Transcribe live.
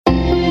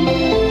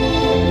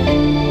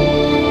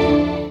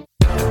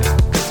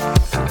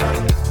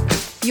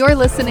You're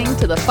listening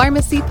to the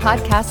Pharmacy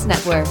Podcast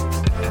Network.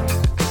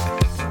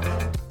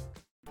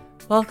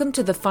 Welcome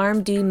to the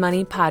PharmD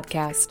Money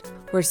Podcast,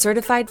 where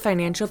certified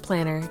financial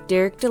planner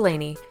Derek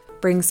Delaney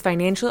brings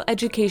financial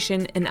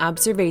education and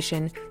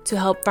observation to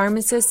help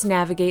pharmacists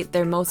navigate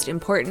their most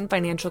important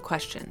financial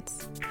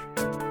questions.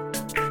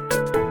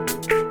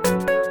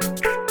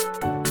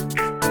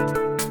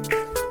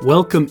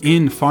 Welcome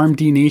in,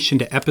 PharmD Nation,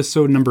 to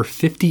episode number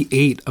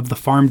 58 of the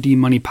PharmD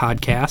Money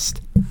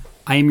Podcast.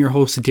 I am your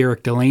host,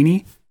 Derek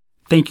Delaney.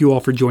 Thank you all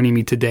for joining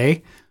me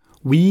today.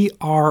 We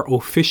are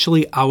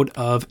officially out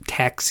of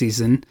tax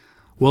season.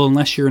 Well,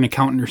 unless you're an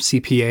accountant or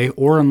CPA,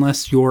 or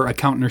unless your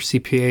accountant or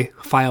CPA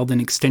filed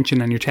an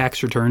extension on your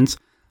tax returns.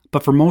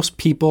 But for most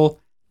people,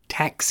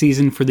 tax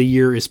season for the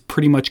year is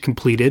pretty much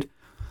completed.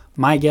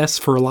 My guess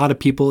for a lot of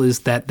people is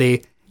that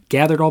they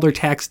gathered all their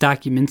tax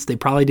documents. They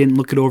probably didn't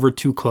look it over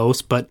too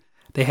close, but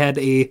they had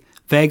a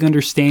vague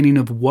understanding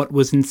of what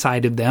was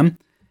inside of them.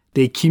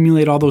 They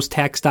accumulate all those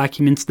tax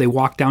documents, they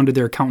walk down to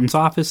their accountant's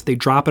office, they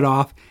drop it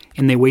off,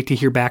 and they wait to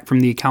hear back from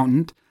the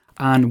accountant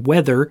on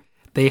whether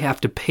they have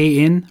to pay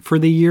in for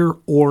the year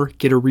or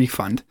get a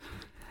refund.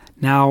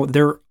 Now,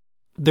 there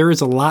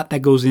is a lot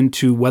that goes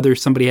into whether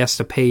somebody has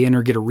to pay in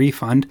or get a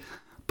refund,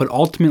 but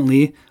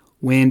ultimately,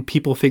 when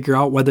people figure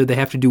out whether they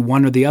have to do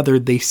one or the other,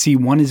 they see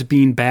one as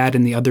being bad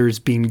and the other as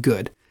being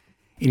good.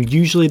 And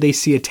usually they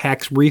see a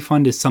tax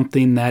refund as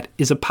something that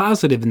is a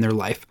positive in their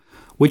life,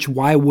 which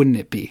why wouldn't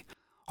it be?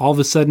 All of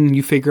a sudden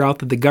you figure out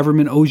that the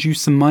government owes you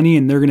some money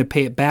and they're going to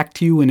pay it back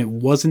to you, and it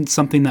wasn't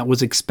something that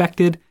was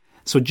expected.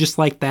 So just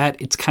like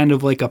that, it's kind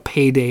of like a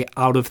payday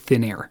out of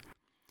thin air.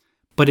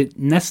 But it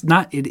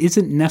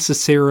isn't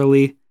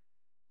necessarily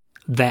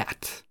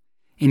that.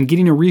 And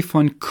getting a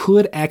refund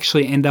could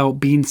actually end up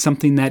being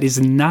something that is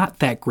not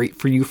that great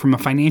for you from a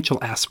financial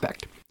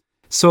aspect.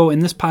 So in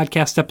this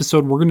podcast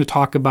episode, we're going to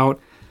talk about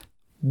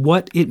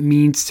what it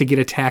means to get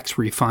a tax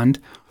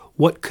refund,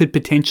 what could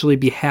potentially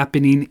be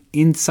happening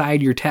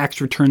inside your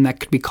tax return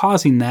that could be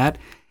causing that,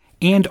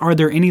 and are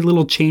there any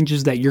little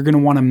changes that you're going to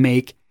want to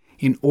make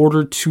in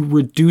order to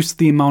reduce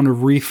the amount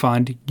of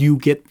refund you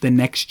get the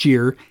next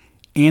year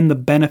and the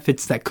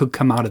benefits that could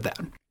come out of that.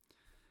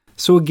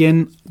 So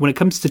again, when it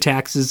comes to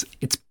taxes,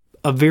 it's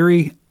a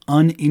very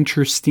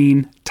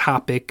uninteresting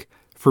topic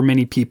for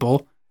many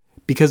people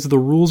because the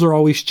rules are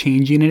always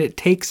changing and it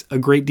takes a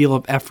great deal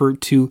of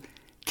effort to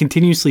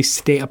continuously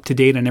stay up to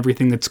date on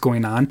everything that's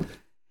going on.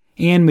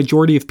 And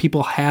majority of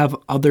people have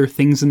other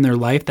things in their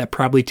life that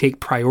probably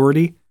take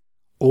priority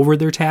over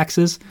their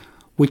taxes,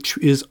 which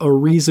is a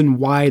reason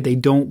why they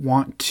don't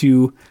want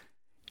to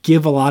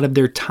give a lot of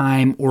their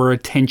time or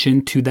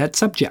attention to that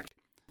subject.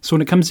 So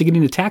when it comes to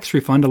getting a tax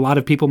refund, a lot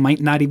of people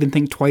might not even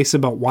think twice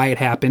about why it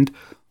happened,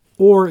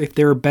 or if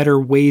there are better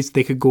ways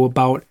they could go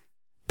about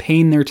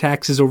paying their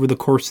taxes over the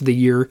course of the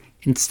year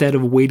instead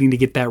of waiting to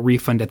get that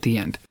refund at the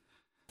end.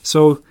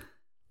 So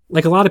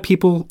like a lot of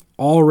people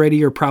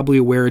already are probably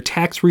aware, a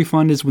tax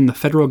refund is when the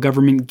federal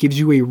government gives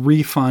you a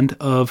refund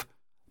of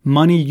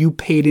money you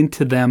paid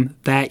into them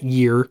that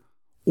year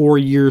or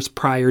years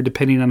prior,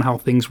 depending on how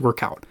things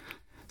work out.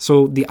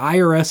 So the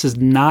IRS is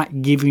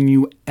not giving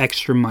you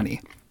extra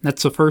money.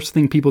 That's the first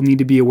thing people need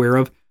to be aware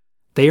of.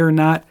 They are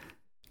not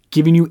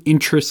giving you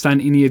interest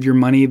on any of your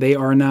money. They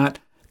are not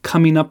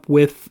coming up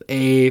with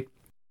a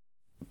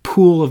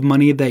pool of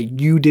money that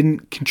you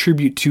didn't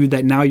contribute to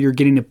that now you're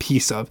getting a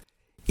piece of.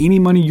 Any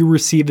money you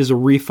receive as a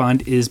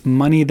refund is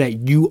money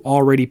that you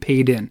already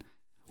paid in,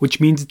 which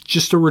means it's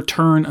just a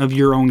return of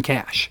your own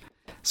cash.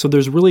 So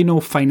there's really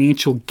no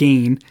financial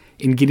gain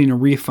in getting a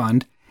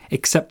refund,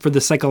 except for the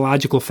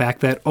psychological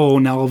fact that, oh,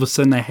 now all of a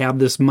sudden I have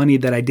this money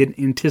that I didn't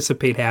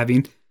anticipate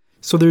having.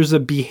 So there's a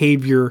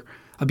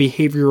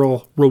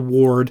behavioral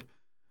reward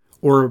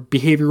or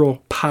behavioral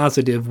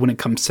positive when it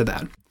comes to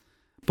that.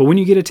 But when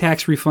you get a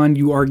tax refund,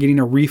 you are getting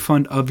a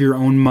refund of your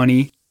own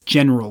money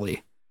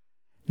generally.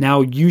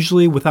 Now,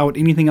 usually without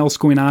anything else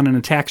going on in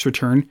a tax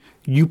return,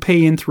 you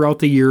pay in throughout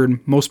the year,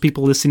 and most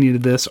people listening to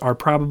this are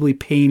probably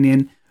paying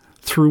in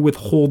through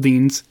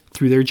withholdings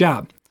through their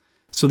job.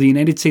 So the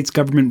United States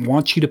government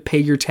wants you to pay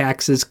your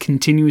taxes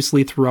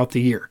continuously throughout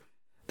the year.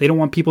 They don't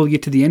want people to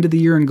get to the end of the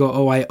year and go,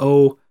 oh, I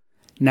owe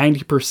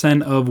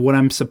 90% of what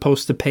I'm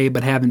supposed to pay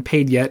but haven't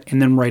paid yet,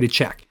 and then write a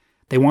check.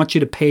 They want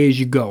you to pay as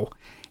you go.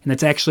 And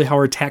that's actually how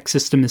our tax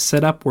system is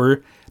set up,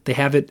 where they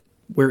have it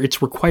where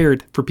it's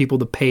required for people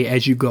to pay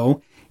as you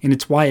go. And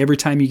it's why every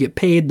time you get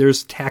paid,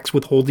 there's tax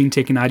withholding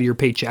taken out of your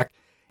paycheck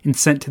and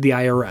sent to the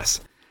IRS.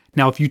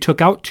 Now, if you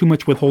took out too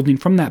much withholding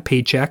from that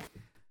paycheck,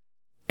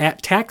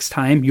 at tax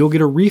time, you'll get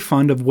a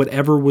refund of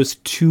whatever was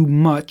too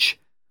much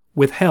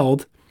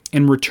withheld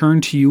and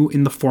returned to you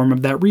in the form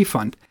of that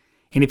refund.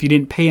 And if you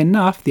didn't pay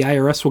enough, the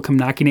IRS will come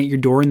knocking at your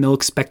door and they'll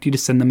expect you to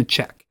send them a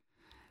check.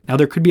 Now,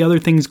 there could be other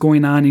things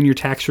going on in your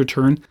tax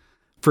return.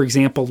 For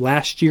example,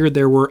 last year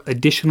there were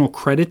additional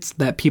credits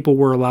that people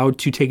were allowed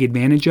to take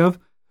advantage of,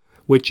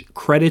 which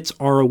credits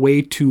are a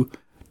way to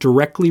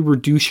directly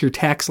reduce your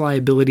tax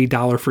liability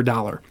dollar for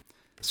dollar.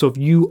 So if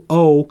you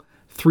owe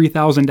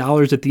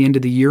 $3,000 at the end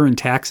of the year in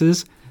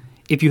taxes,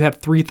 if you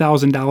have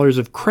 $3,000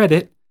 of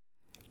credit,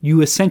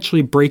 you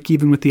essentially break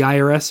even with the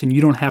IRS and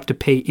you don't have to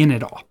pay in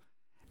at all.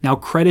 Now,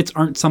 credits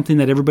aren't something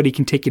that everybody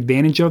can take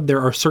advantage of.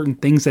 There are certain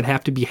things that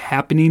have to be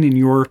happening in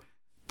your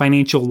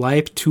financial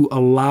life to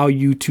allow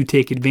you to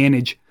take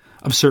advantage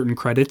of certain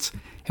credits.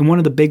 And one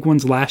of the big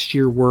ones last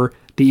year were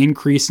the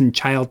increase in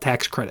child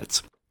tax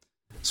credits.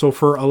 So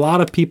for a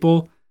lot of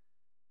people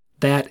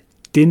that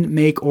didn't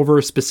make over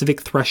a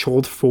specific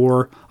threshold,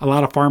 for a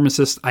lot of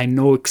pharmacists I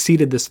know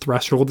exceeded this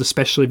threshold,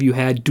 especially if you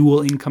had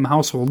dual income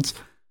households.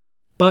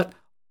 But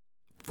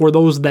for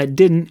those that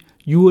didn't,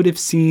 you would have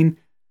seen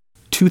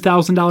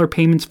 $2,000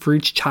 payments for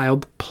each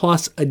child,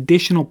 plus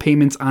additional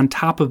payments on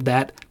top of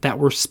that that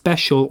were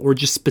special or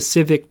just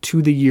specific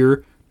to the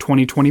year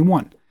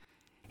 2021.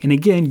 And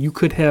again, you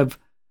could have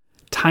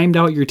timed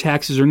out your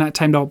taxes, or not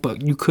timed out,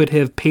 but you could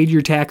have paid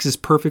your taxes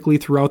perfectly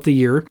throughout the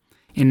year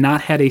and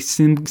not had a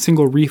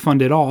single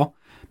refund at all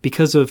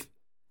because of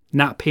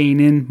not paying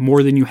in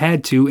more than you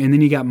had to, and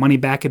then you got money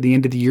back at the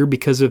end of the year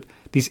because of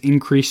these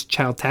increased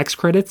child tax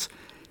credits.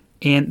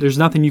 And there's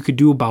nothing you could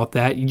do about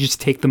that. You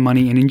just take the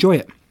money and enjoy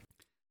it.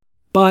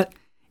 But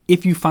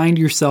if you find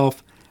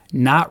yourself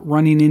not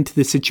running into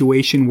the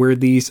situation where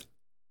these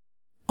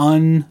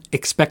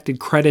unexpected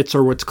credits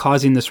are what's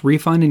causing this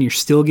refund and you're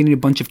still getting a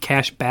bunch of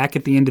cash back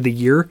at the end of the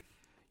year,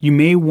 you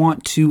may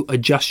want to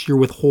adjust your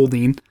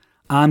withholding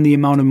on the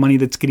amount of money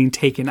that's getting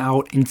taken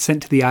out and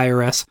sent to the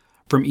IRS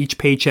from each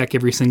paycheck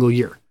every single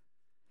year.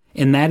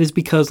 And that is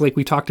because, like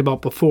we talked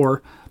about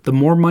before, the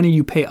more money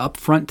you pay up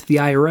front to the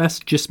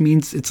IRS just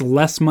means it's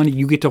less money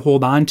you get to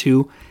hold on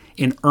to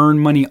and earn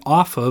money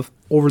off of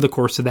over the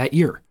course of that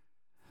year.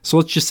 So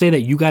let's just say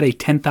that you got a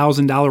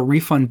 $10,000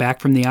 refund back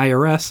from the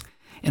IRS,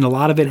 and a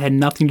lot of it had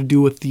nothing to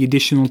do with the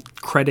additional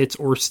credits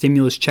or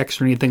stimulus checks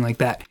or anything like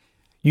that.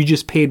 You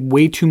just paid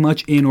way too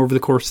much in over the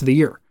course of the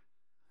year.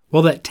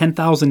 Well, that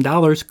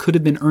 $10,000 could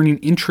have been earning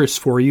interest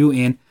for you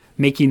and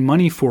making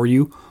money for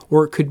you,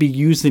 or it could be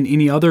used in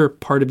any other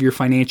part of your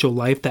financial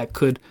life that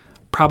could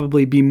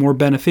probably be more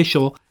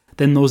beneficial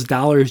than those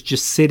dollars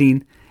just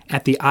sitting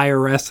at the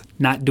IRS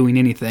not doing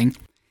anything.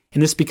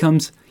 And this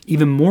becomes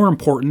even more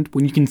important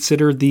when you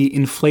consider the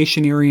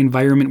inflationary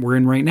environment we're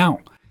in right now.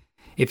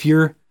 If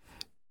you're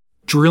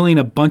drilling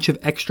a bunch of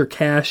extra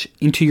cash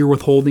into your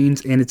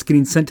withholdings and it's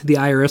getting sent to the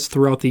IRS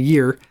throughout the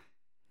year,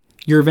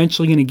 you're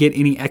eventually going to get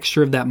any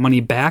extra of that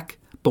money back.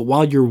 But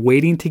while you're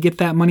waiting to get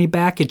that money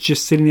back, it's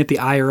just sitting at the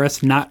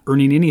IRS not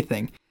earning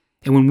anything.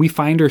 And when we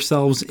find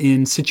ourselves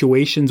in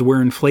situations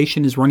where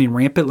inflation is running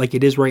rampant like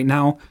it is right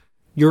now,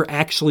 you're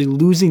actually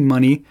losing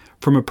money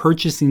from a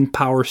purchasing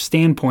power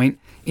standpoint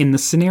in the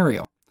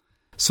scenario.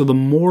 So the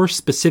more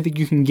specific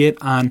you can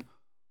get on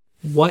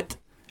what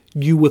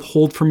you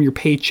withhold from your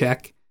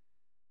paycheck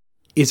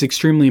is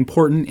extremely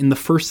important. And the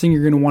first thing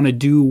you're going to want to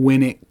do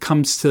when it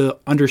comes to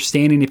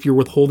understanding if you're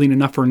withholding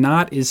enough or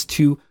not is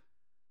to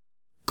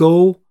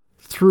go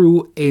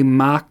through a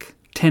mock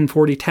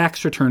 1040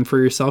 tax return for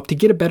yourself to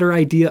get a better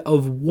idea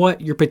of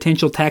what your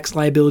potential tax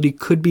liability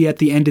could be at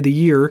the end of the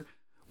year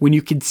when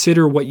you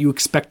consider what you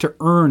expect to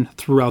earn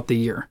throughout the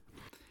year.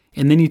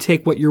 And then you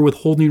take what you're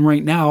withholding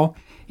right now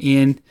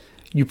and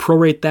you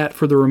prorate that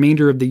for the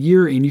remainder of the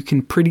year, and you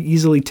can pretty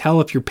easily tell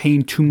if you're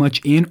paying too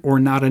much in or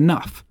not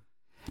enough.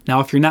 Now,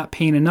 if you're not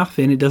paying enough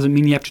in, it doesn't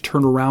mean you have to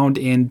turn around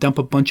and dump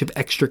a bunch of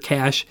extra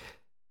cash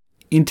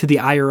into the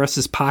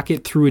IRS's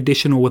pocket through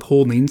additional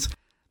withholdings.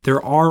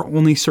 There are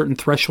only certain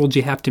thresholds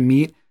you have to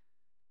meet,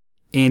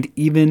 and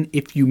even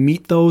if you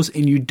meet those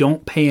and you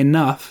don't pay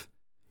enough,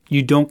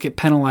 you don't get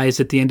penalized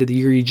at the end of the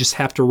year. You just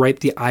have to write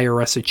the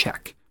IRS a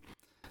check.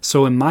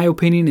 So in my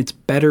opinion, it's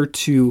better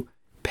to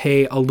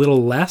pay a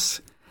little less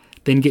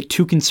than get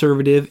too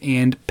conservative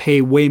and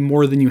pay way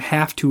more than you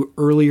have to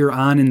earlier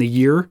on in the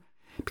year,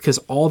 because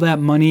all that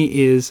money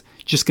is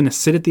just going to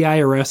sit at the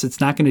IRS.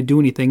 It's not going to do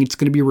anything. It's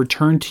going to be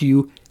returned to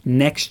you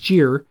next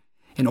year.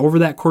 And over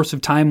that course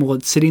of time, while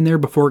it's sitting there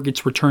before it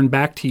gets returned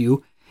back to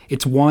you,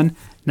 it's one,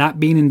 not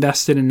being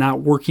invested and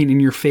not working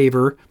in your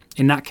favor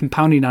and not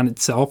compounding on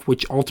itself,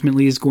 which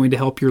ultimately is going to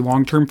help your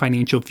long-term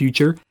financial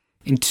future.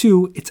 And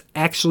two, it's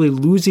actually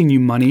losing you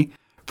money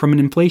from an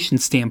inflation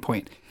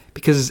standpoint,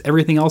 because as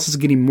everything else is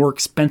getting more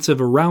expensive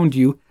around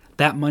you,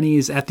 that money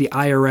is at the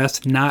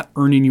IRS not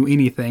earning you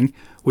anything,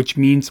 which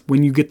means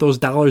when you get those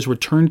dollars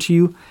returned to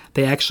you,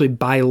 they actually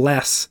buy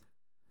less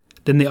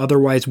than they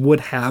otherwise would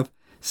have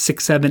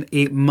 6, 7,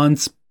 8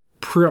 months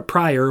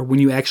prior when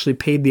you actually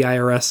paid the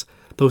IRS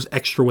those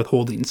extra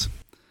withholdings.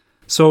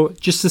 So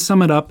just to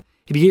sum it up,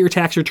 if you get your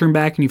tax return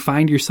back and you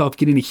find yourself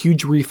getting a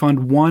huge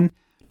refund, one,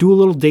 do a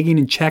little digging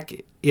and check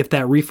if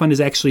that refund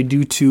is actually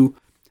due to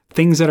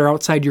things that are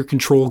outside your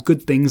control,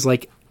 good things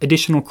like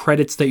additional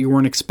credits that you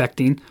weren't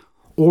expecting,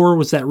 or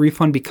was that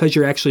refund because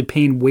you're actually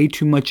paying way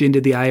too much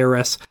into the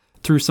IRS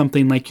through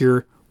something like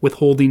your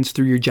withholdings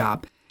through your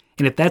job.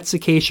 And if that's the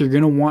case, you're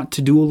going to want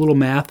to do a little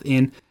math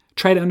and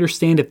try to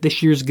understand if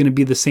this year is going to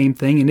be the same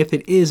thing. And if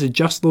it is,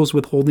 adjust those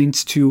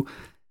withholdings to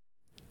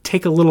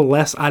take a little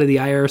less out of the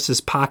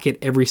IRS's pocket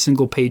every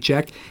single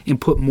paycheck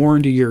and put more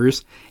into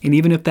yours. And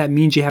even if that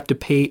means you have to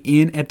pay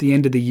in at the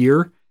end of the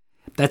year,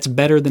 that's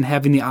better than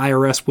having the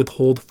IRS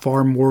withhold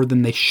far more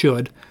than they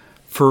should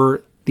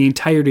for the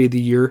entirety of the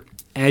year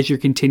as you're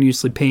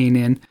continuously paying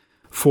in,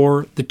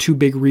 for the two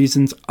big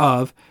reasons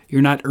of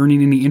you're not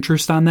earning any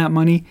interest on that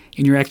money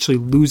and you're actually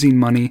losing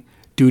money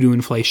due to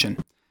inflation.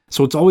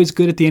 So it's always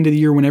good at the end of the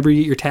year, whenever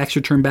you get your tax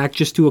return back,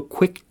 just do a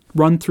quick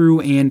run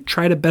through and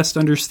try to best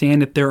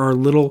understand if there are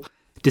little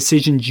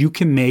decisions you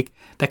can make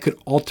that could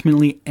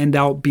ultimately end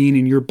out being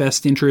in your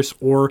best interest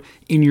or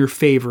in your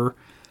favor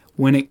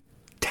when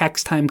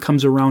tax time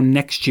comes around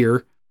next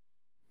year,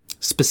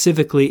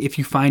 specifically if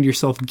you find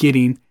yourself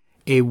getting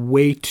a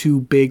way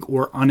too big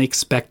or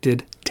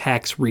unexpected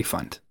tax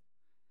refund.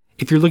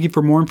 If you're looking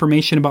for more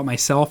information about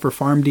myself or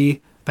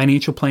PharmD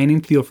Financial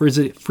Planning, feel free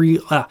to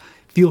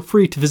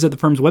visit the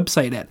firm's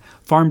website at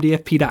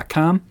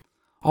pharmdfp.com.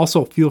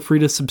 Also, feel free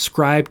to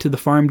subscribe to the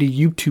PharmD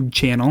YouTube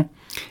channel.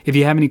 If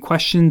you have any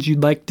questions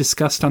you'd like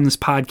discussed on this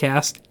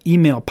podcast,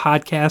 email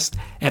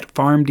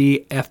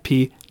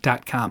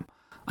podcast@pharmdfp.com.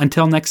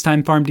 Until next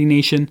time, PharmD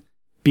Nation,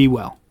 be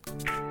well.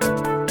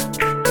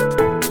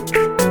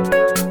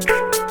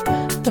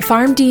 The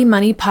PharmD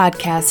Money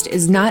Podcast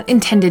is not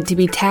intended to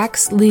be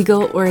tax,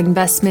 legal, or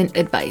investment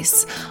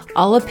advice.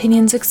 All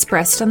opinions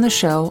expressed on the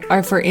show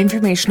are for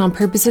informational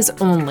purposes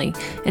only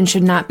and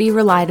should not be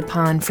relied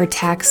upon for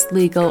tax,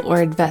 legal,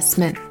 or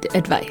investment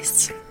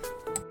advice.